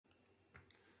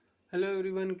Hello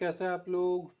everyone, कैसे हैं आप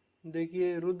लोग।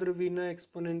 देखिए, रुद्र वीना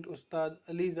एक्सपोनेंट उस्ताद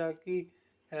अली जाकी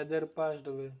हैदर पास्ड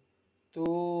अवे। तो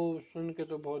सुन के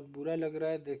तो बहुत बुरा लग रहा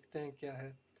है, देखते हैं क्या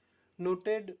है।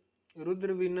 Noted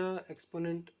Rudra Veena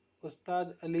exponent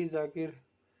Ustad Ali Zakir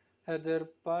Haider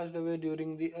passed away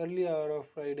during the early hour of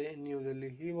Friday in New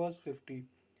Delhi. He was 50.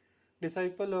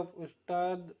 Disciple of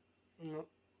Ustad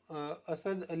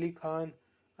Asad Ali Khan,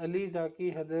 Ali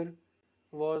Zaki Hader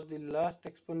was the last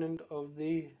exponent of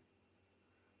the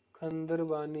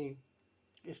Khandarbani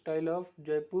style of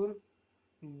Jaipur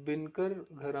Binkar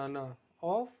Gharana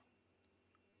of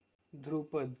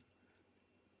Dhrupad.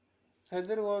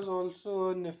 Haider was also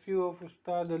a nephew of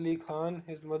Ustad Ali Khan.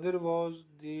 His mother was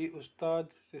the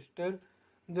Ustad's sister.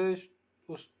 The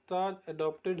Ustad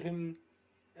adopted him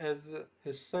as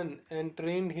his son and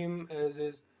trained him as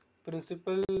his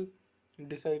principal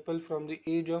disciple from the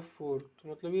age of 4.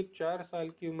 तो मतलब ये 4 साल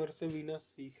की उम्र से वीणा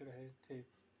सीख रहे थे।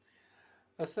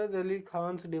 Asad Ali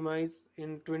Khan's demise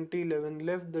in 2011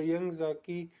 left the young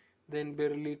Zaki, then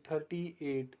barely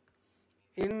 38,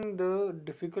 in the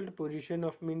difficult position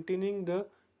of maintaining the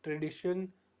tradition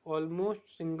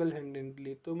almost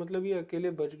single-handedly. तो मतलब ये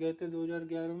अकेले बच गए थे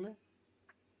 2011 में।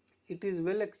 It is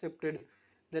well accepted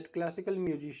that classical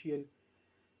musicians,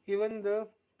 even the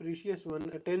precious one,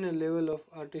 attain a level of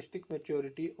artistic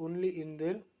maturity only in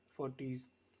their 40s.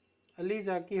 Ali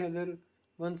Zaki Hader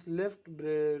once left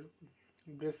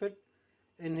Brevet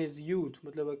in his youth,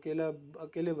 मतलब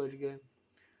अकेले बच गए,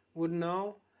 would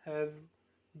now have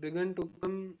begun to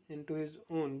come into his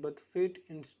own, but fate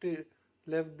instead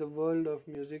left the world of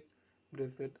music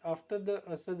Brevet. After the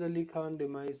Asad Ali Khan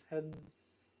demise,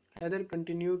 Haider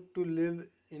continued to live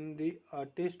in the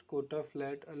artist quota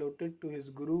flat allotted to his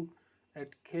guru at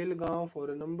Khelgaon for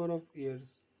a number of years.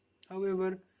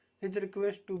 However, his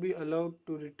request to be allowed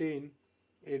to retain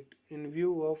it, in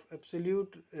view of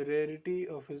absolute rarity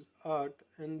of his art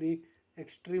and the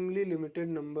extremely limited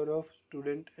number of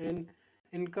students and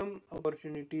income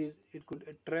opportunities it could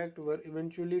attract, were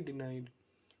eventually denied.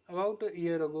 About a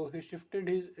year ago, he shifted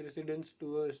his residence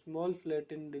to a small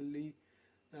flat in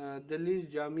Delhi's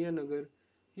Jamia Nagar.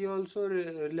 He also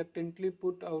reluctantly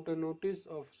put out a notice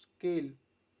of sale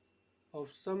of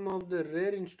some of the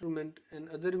rare instruments and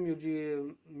other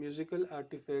musical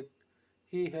artifacts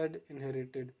he had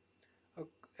inherited,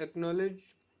 acknowledge,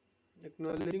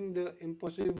 acknowledging the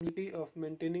impossibility of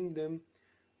maintaining them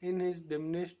in his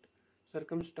diminished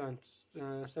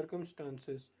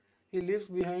circumstances. He leaves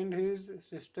behind his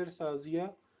sister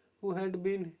Sazia, who had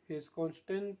been his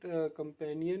constant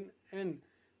companion and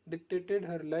dictated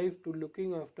her life to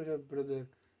looking after her brother,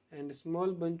 and a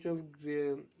small bunch of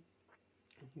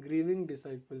grieving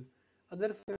disciple.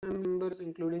 Other family members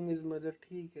including his mother।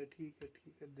 ठीक है, ठीक है,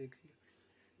 ठीक है, देख लिया।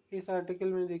 इस article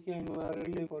में देखिए हमारे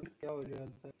लिए इम्पोर्टेंट क्या हो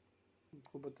जाता है,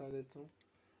 आपको बता देता हूँ।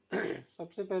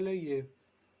 सबसे पहले ये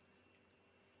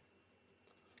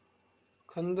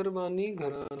खंदरबानी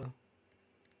घराना,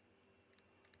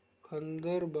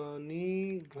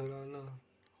 खंदरबानी घराना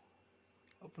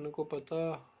अपने को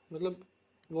पता, मतलब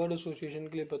वर्ड एसोसिएशन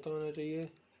के लिए पता होना चाहिए।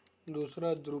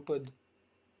 दूसरा ध्रुपद,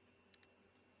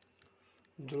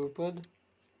 ध्रुपद।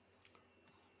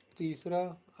 तीसरा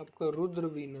आपका रुद्र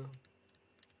वीणा।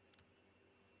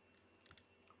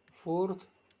 फोर्थ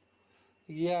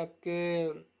ये आपके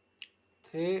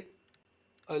थे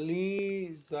अली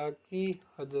जाकी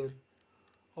हदर,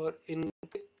 और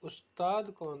इनके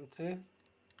उस्ताद कौन थे?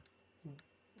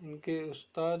 इनके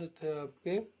उस्ताद थे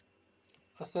आपके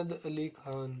असद अली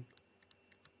खान,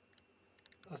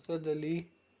 असद अली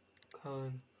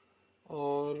खान।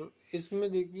 और इसमें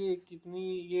देखिए कितनी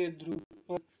ये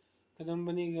ध्रुपद,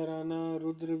 कदम्बनी घराना,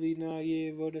 रुद्र वीणा,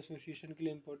 ये वर्ड एसोसिएशन के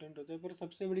लिए इम्पोर्टेंट होता है। पर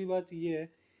सबसे बड़ी बात ये है,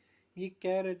 ये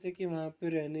कह रहे थे कि वहाँ पे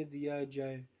रहने दिया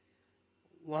जाए।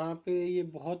 वहाँ पे ये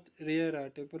बहुत रेयर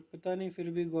आर्ट है, पर पता नहीं फिर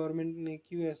भी गवर्नमेंट ने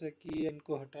क्यों ऐसा किया,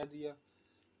 इनको हटा दिया।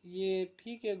 ये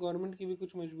ठीक है, गवर्नमेंट की भी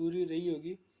कुछ मजबूरी रही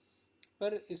होगी,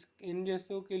 पर इन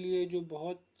जैसों के लिए जो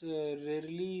बहुत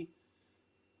रेयरली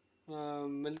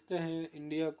मिलते हैं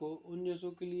इंडिया को, उन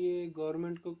जैसों के लिए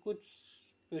गवर्नमेंट को कुछ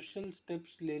स्पेशल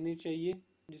स्टेप्स लेने चाहिए,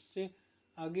 जिससे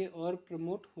आगे और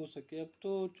प्रमोट हो सके। अब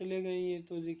तो चले गए ये,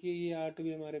 तो देखिए ये आर्ट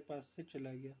भी हमारे पास से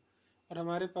चला गया, और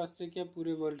हमारे पास से क्या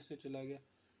पूरे वर्ल्ड से चला गया।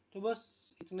 तो बस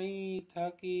इतना ही था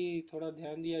कि थोड़ा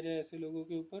ध्यान दिया जाए ऐसे लोगों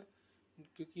के ऊपर,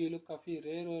 क्योंकि ये लोग काफ़ी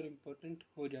रेयर और इम्पोर्टेंट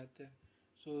हो जाते हैं।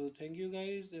 So thank you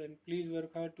guys, and please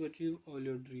work hard to achieve all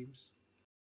your dreams.